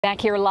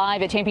Back here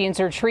live at Champions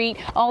Retreat,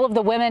 all of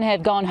the women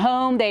have gone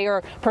home. They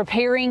are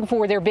preparing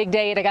for their big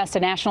day at Augusta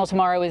National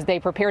tomorrow as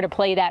they prepare to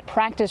play that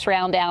practice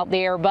round out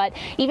there. But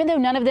even though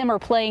none of them are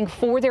playing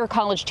for their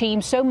college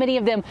team, so many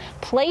of them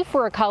play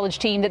for a college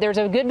team that there's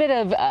a good bit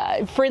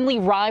of friendly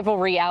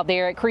rivalry out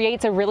there. It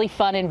creates a really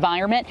fun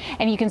environment,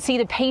 and you can see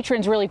the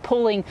patrons really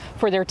pulling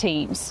for their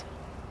teams.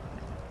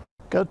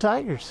 Go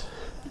Tigers.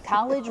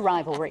 College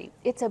rivalry.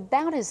 It's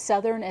about as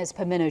Southern as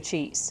pimento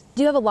cheese. I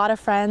do have a lot of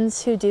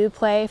friends who do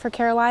play for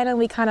Carolina, and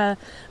we kind of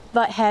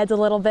butt heads a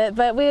little bit,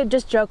 but we would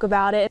just joke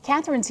about it.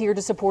 Catherine's here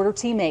to support her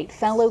teammate,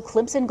 fellow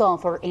Clemson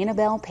golfer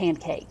Annabelle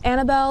Pancake.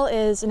 Annabelle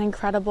is an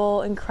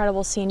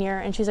incredible senior,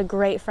 and she's a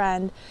great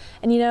friend.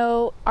 And you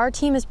know, our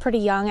team is pretty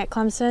young at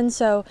Clemson,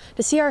 so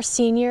to see our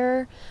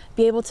senior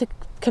be able to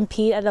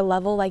compete at a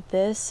level like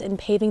this and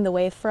paving the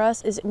way for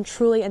us is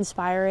truly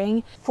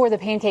inspiring. For the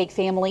Pancake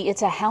family,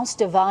 it's a house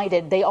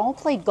divided. They all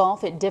played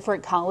golf at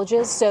different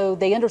colleges, so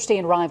they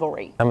understand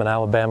rivalry. I'm an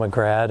Alabama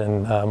grad,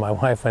 and my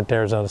wife went to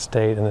Arizona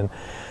State, and then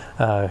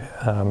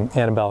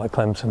Annabelle at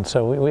Clemson.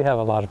 So we have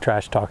a lot of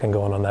trash talking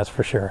going on, that's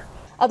for sure.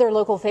 Other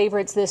local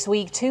favorites this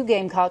week, 2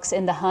 Gamecocks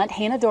in the hunt.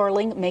 Hannah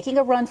Darling making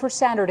a run for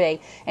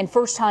Saturday, and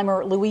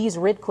first-timer Louise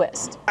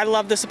Ridquist. I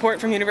love the support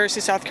from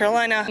University of South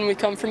Carolina. And we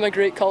come from a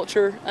great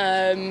culture.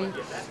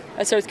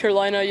 At South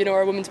Carolina, you know,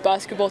 our women's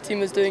basketball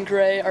team is doing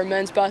great. Our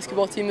men's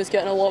basketball team is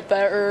getting a lot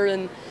better.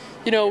 And,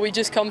 you know, we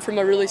just come from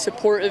a really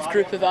supportive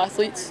group of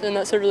athletes, and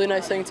that's a really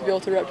nice thing to be able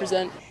to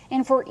represent.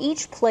 And for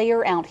each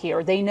player out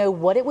here, they know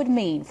what it would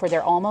mean for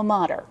their alma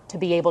mater to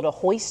be able to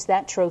hoist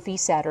that trophy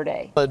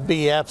Saturday. It'd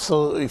be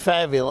absolutely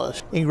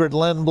fabulous. Ingrid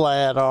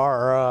Lindblad,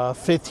 our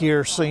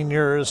fifth-year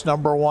senior, is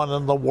 #1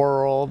 in the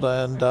world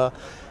and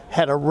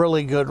had a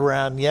really good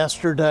round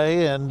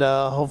yesterday, and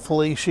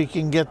hopefully she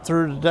can get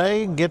through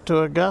today and get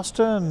to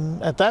Augusta,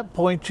 and at that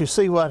point you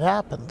see what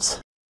happens.